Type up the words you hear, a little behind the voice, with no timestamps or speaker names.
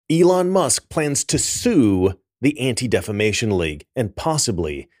Elon Musk plans to sue the Anti-Defamation League and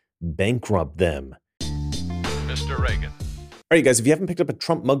possibly bankrupt them. Mr. Reagan. All right, guys, if you haven't picked up a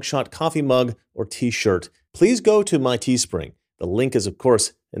Trump mugshot coffee mug or t-shirt, please go to my Teespring. The link is, of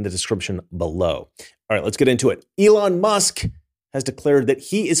course, in the description below. All right, let's get into it. Elon Musk has declared that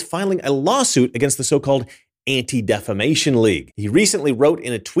he is filing a lawsuit against the so-called Anti-Defamation League. He recently wrote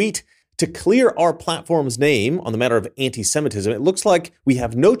in a tweet, "To clear our platform's name on the matter of anti-Semitism, it looks like we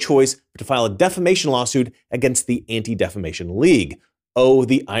have no choice but to file a defamation lawsuit against the Anti-Defamation League. Oh,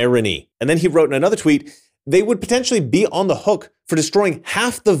 the irony." And then he wrote in another tweet, they would potentially be on the hook for destroying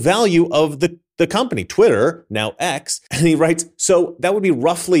half the value of the company, Twitter, now X. And he writes, so that would be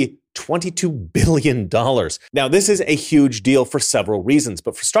roughly $22 billion. Now, this is a huge deal for several reasons.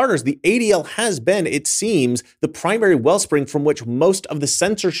 But for starters, the ADL has been, it seems, the primary wellspring from which most of the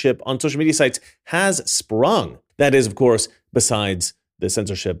censorship on social media sites has sprung. That is, of course, besides the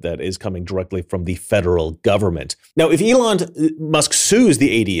censorship that is coming directly from the federal government. Now, if Elon Musk sues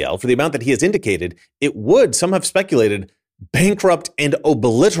the ADL for the amount that he has indicated, it would, some have speculated, bankrupt and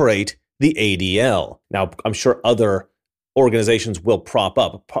obliterate the ADL. Now, I'm sure other organizations will prop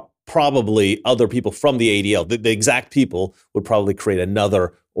up. Probably other people from the ADL, the exact people would probably create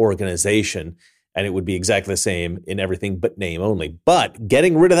another organization, and it would be exactly the same in everything but name only. But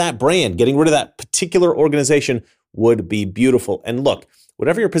getting rid of that brand, getting rid of that particular organization would be beautiful. And look,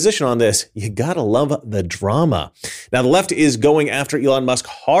 whatever your position on this, you gotta love the drama. Now, the left is going after Elon Musk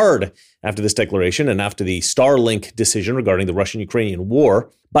hard after this declaration and after the Starlink decision regarding the Russian-Ukrainian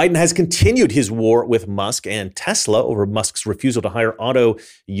war. Biden has continued his war with Musk and Tesla over Musk's refusal to hire auto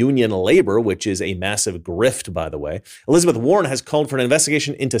union labor, which is a massive grift, by the way. Elizabeth Warren has called for an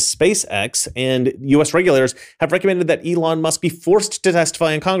investigation into SpaceX, and U.S. regulators have recommended that Elon Musk be forced to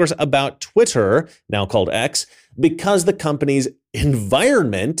testify in Congress about Twitter, now called X, because the company's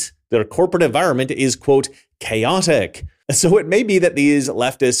environment, their corporate environment, is, quote, chaotic. So it may be that these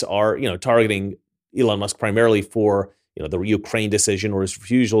leftists are, targeting Elon Musk primarily for, the Ukraine decision or his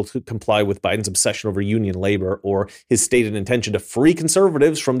refusal to comply with Biden's obsession over union labor or his stated intention to free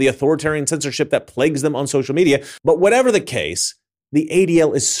conservatives from the authoritarian censorship that plagues them on social media. But whatever the case, the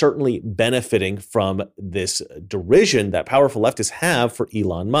ADL is certainly benefiting from this derision that powerful leftists have for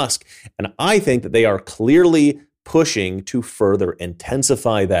Elon Musk. And I think that they are clearly pushing to further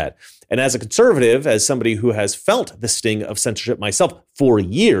intensify that. And as a conservative, as somebody who has felt the sting of censorship myself for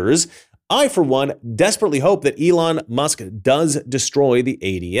years, I, for one, desperately hope that Elon Musk does destroy the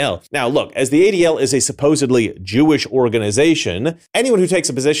ADL. Now, look, as the ADL is a supposedly Jewish organization, anyone who takes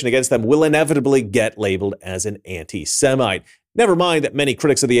a position against them will inevitably get labeled as an anti-Semite. Never mind that many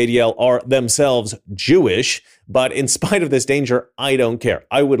critics of the ADL are themselves Jewish, but in spite of this danger, I don't care.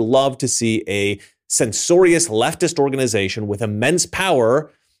 I would love to see a censorious leftist organization with immense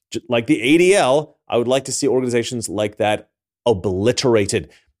power, like the ADL. I would like to see organizations like that obliterated.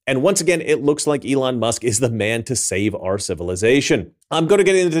 And once again, it looks like Elon Musk is the man to save our civilization. I'm going to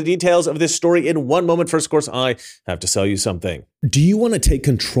get into the details of this story in one moment. First, of course, I have to sell you something. Do you want to take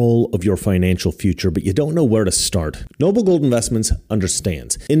control of your financial future, but you don't know where to start? Noble Gold Investments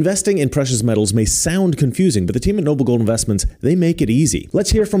understands. Investing in precious metals may sound confusing, but the team at Noble Gold Investments, they make it easy.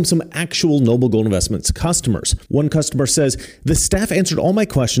 Let's hear from some actual Noble Gold Investments customers. One customer says, the staff answered all my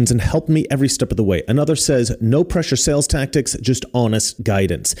questions and helped me every step of the way. Another says, no pressure sales tactics, just honest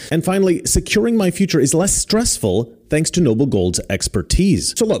guidance. And finally, securing my future is less stressful thanks to Noble Gold's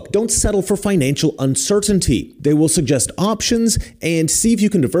expertise. So look, don't settle for financial uncertainty. They will suggest options and see if you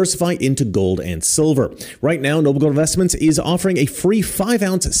can diversify into gold and silver. Right now, Noble Gold Investments is offering a free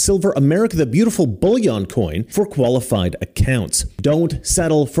 5-ounce silver America the Beautiful bullion coin for qualified accounts. Don't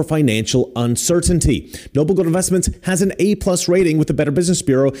settle for financial uncertainty. Noble Gold Investments has an A+ rating with the Better Business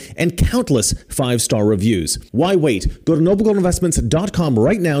Bureau and countless 5-star reviews. Why wait? Go to noblegoldinvestments.com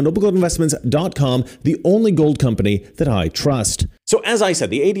right now, noblegoldinvestments.com, the only gold company that I trust. So as I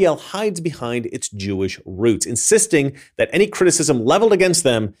said, the ADL hides behind its Jewish roots, insisting that any criticism leveled against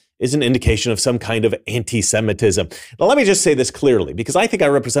them is an indication of some kind of anti-Semitism. Now, let me just say this clearly, because I think I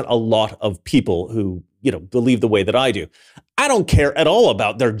represent a lot of people who, believe the way that I do. I don't care at all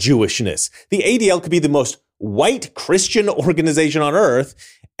about their Jewishness. The ADL could be the most white Christian organization on earth,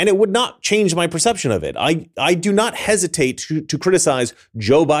 and it would not change my perception of it. I do not hesitate to criticize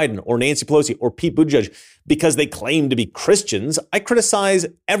Joe Biden or Nancy Pelosi or Pete Buttigieg because they claim to be Christians. I criticize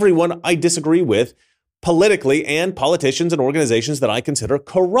everyone I disagree with politically and politicians and organizations that I consider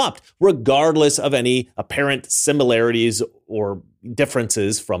corrupt, regardless of any apparent similarities or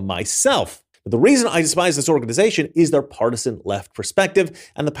differences from myself. But the reason I despise this organization is their partisan left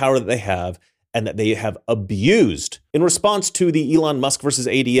perspective and the power that they have and that they have abused. In response to the Elon Musk versus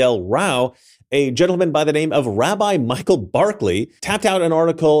ADL row, a gentleman by the name of Rabbi Michael Barkley tapped out an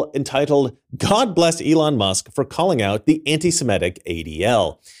article entitled, "God Bless Elon Musk for Calling Out the Anti-Semitic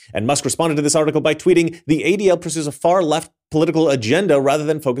ADL." And Musk responded to this article by tweeting, "The ADL pursues a far-left political agenda rather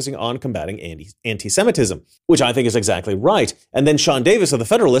than focusing on combating anti-Semitism," which I think is exactly right. And then Sean Davis of The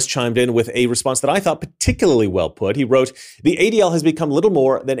Federalist chimed in with a response that I thought particularly well put. He wrote, "The ADL has become little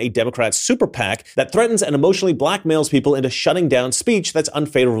more than a Democrat super PAC that threatens and emotionally blackmails people into shutting down speech that's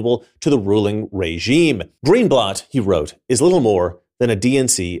unfavorable to the ruling regime. Greenblatt," he wrote, "is little more than a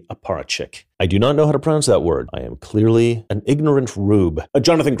DNC apparatchik." I do not know how to pronounce that word. I am clearly an ignorant rube.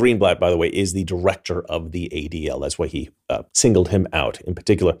 Jonathan Greenblatt, by the way, is the director of the ADL. That's why he singled him out in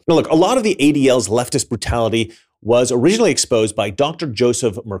particular. Now, look, a lot of the ADL's leftist brutality was originally exposed by Dr.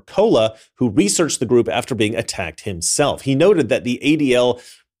 Joseph Mercola, who researched the group after being attacked himself. He noted that the ADL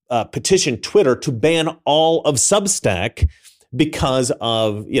petitioned Twitter to ban all of Substack because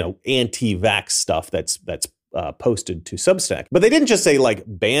of, anti-vax stuff that's posted to Substack. But they didn't just say,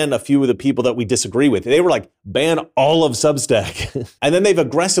 ban a few of the people that we disagree with. They were like, ban all of Substack. And then they've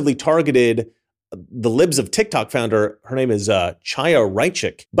aggressively targeted the Libs of TikTok founder. Her name is Chaya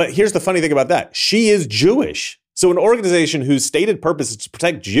Raichik. But here's the funny thing about that. She is Jewish. So an organization whose stated purpose is to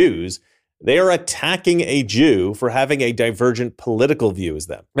protect Jews, they are attacking a Jew for having a divergent political view as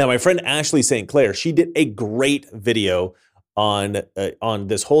them. Now, my friend Ashley St. Clair, she did a great video on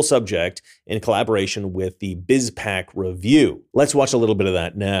this whole subject in collaboration with the BizPack Review. Let's watch a little bit of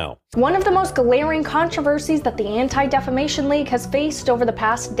that now. One of the most glaring controversies that the Anti-Defamation League has faced over the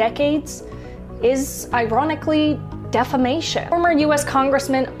past decades is, ironically, defamation. Former U.S.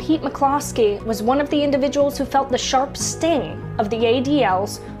 Congressman Pete McCloskey was one of the individuals who felt the sharp sting of the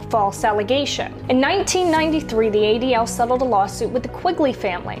ADL's false allegation. In 1993, the ADL settled a lawsuit with the Quigley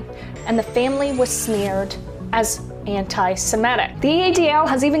family, and the family was smeared as anti-Semitic. The ADL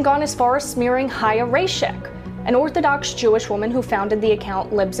has even gone as far as smearing Chaya Raichik, an Orthodox Jewish woman who founded the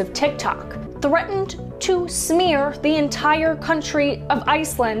account Libs of TikTok, threatened to smear the entire country of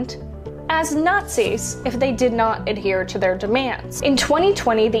Iceland as Nazis if they did not adhere to their demands. In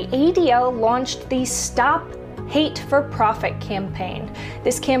 2020, the ADL launched the Stop Hate for Profit campaign.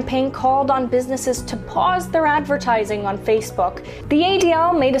 This campaign called on businesses to pause their advertising on Facebook. The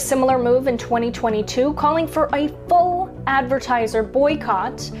ADL made a similar move in 2022, calling for a full advertiser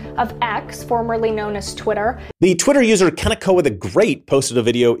boycott of X, formerly known as Twitter. The Twitter user Kanakoa the Great posted a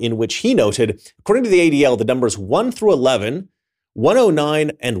video in which he noted, according to the ADL, the numbers 1 through 11,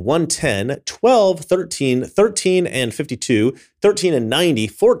 109 and 110, 12, 13, 13 and 52, 13 and 90,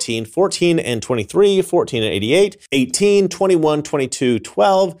 14, 14 and 23, 14 and 88, 18, 21, 22,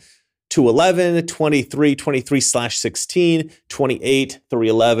 12, 211, 23, 23/16, 28,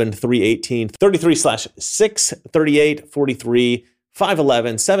 311, 318, 33/6, 38, 43,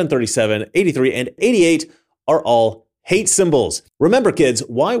 511, 737, 83, and 88 are all hate symbols. Remember, kids,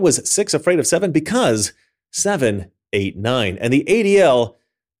 why was 6 afraid of 7? Because 7, 8, 9. And the ADL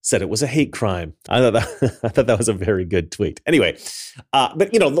said it was a hate crime. I thought that was a very good tweet. Anyway,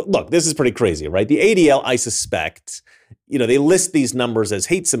 but look, this is pretty crazy, right? The ADL, I suspect, they list these numbers as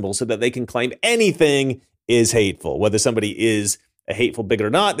hate symbols so that they can claim anything is hateful. Whether somebody is a hateful bigot or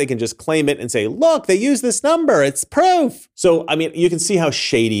not, they can just claim it and say, look, they use this number. It's proof. So, you can see how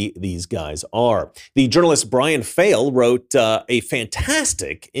shady these guys are. The journalist Brian Fail wrote a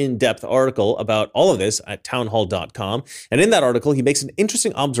fantastic in-depth article about all of this at townhall.com. And in that article, he makes an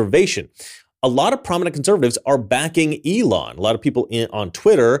interesting observation. A lot of prominent conservatives are backing Elon. A lot of people on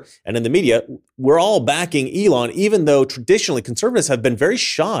Twitter and in the media, we're all backing Elon, even though traditionally conservatives have been very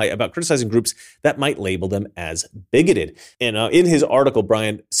shy about criticizing groups that might label them as bigoted. And in his article,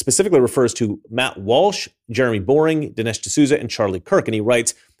 Brian specifically refers to Matt Walsh, Jeremy Boring, Dinesh D'Souza, and Charlie Kirk. And he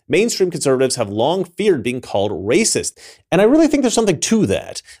writes, mainstream conservatives have long feared being called racist. And I really think there's something to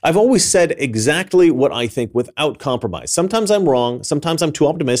that. I've always said exactly what I think without compromise. Sometimes I'm wrong. Sometimes I'm too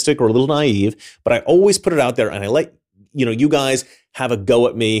optimistic or a little naive, but I always put it out there and I let you guys have a go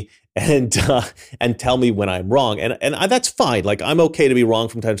at me and tell me when I'm wrong. And that's fine. I'm okay to be wrong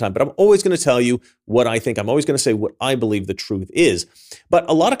from time to time, but I'm always going to tell you what I think. I'm always going to say what I believe the truth is. But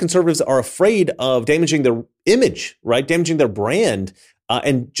a lot of conservatives are afraid of damaging their image, right? Damaging their brand,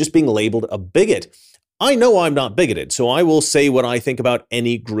 and just being labeled a bigot. I know I'm not bigoted, so I will say what I think about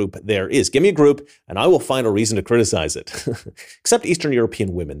any group there is. Give me a group, and I will find a reason to criticize it. Except Eastern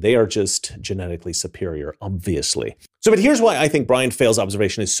European women. They are just genetically superior, obviously. But here's why I think Brian Fail's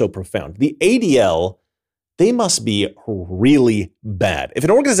observation is so profound. The ADL, they must be really bad. If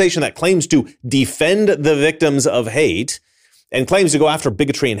an organization that claims to defend the victims of hate and claims to go after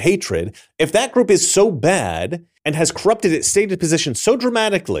bigotry and hatred, if that group is so bad and has corrupted its stated position so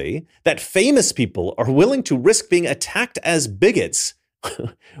dramatically that famous people are willing to risk being attacked as bigots,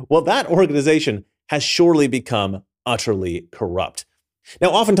 well, that organization has surely become utterly corrupt. Now,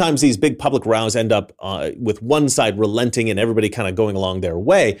 oftentimes these big public rows end up with one side relenting and everybody kind of going along their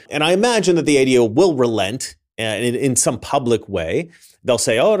way. And I imagine that the ADO will relent in some public way. They'll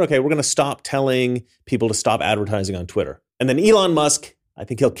say, oh, okay, we're going to stop telling people to stop advertising on Twitter. And then Elon Musk, I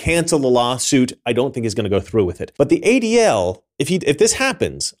think he'll cancel the lawsuit. I don't think he's going to go through with it. But the ADL, if this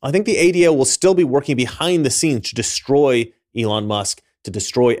happens, I think the ADL will still be working behind the scenes to destroy Elon Musk, to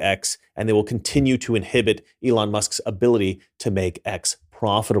destroy X, and they will continue to inhibit Elon Musk's ability to make X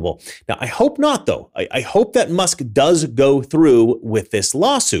profitable. Now, I hope not, though. I hope that Musk does go through with this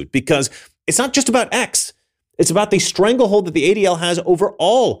lawsuit, because it's not just about X. It's about the stranglehold that the ADL has over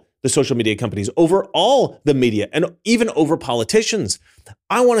all the social media companies, over all the media, and even over politicians.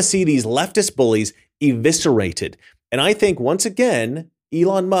 I want to see these leftist bullies eviscerated. And I think, once again,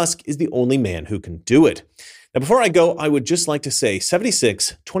 Elon Musk is the only man who can do it. Now, before I go, I would just like to say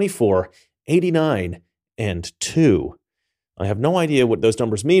 76, 24, 89, and 2. I have no idea what those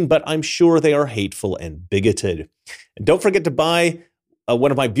numbers mean, but I'm sure they are hateful and bigoted. And don't forget to buy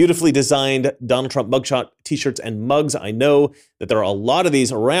one of my beautifully designed Donald Trump mugshot t-shirts and mugs. I know that there are a lot of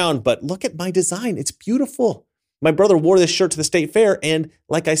these around, but look at my design. It's beautiful. My brother wore this shirt to the state fair, and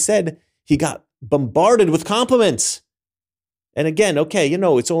like I said, he got bombarded with compliments. And again, okay,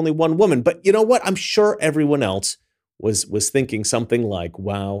 it's only one woman, but you know what? I'm sure everyone else was thinking something like,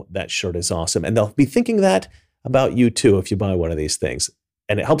 wow, that shirt is awesome. And they'll be thinking that about you too if you buy one of these things.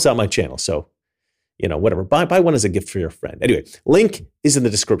 And it helps out my channel, so whatever. Buy one as a gift for your friend. Anyway, link is in the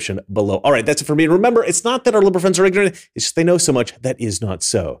description below. All right, that's it for me. And remember, it's not that our liberal friends are ignorant. It's just they know so much that is not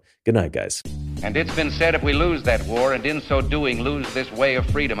so. Good night, guys. And it's been said if we lose that war, and in so doing lose this way of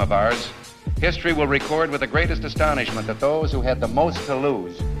freedom of ours, history will record with the greatest astonishment that those who had the most to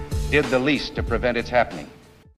lose did the least to prevent its happening.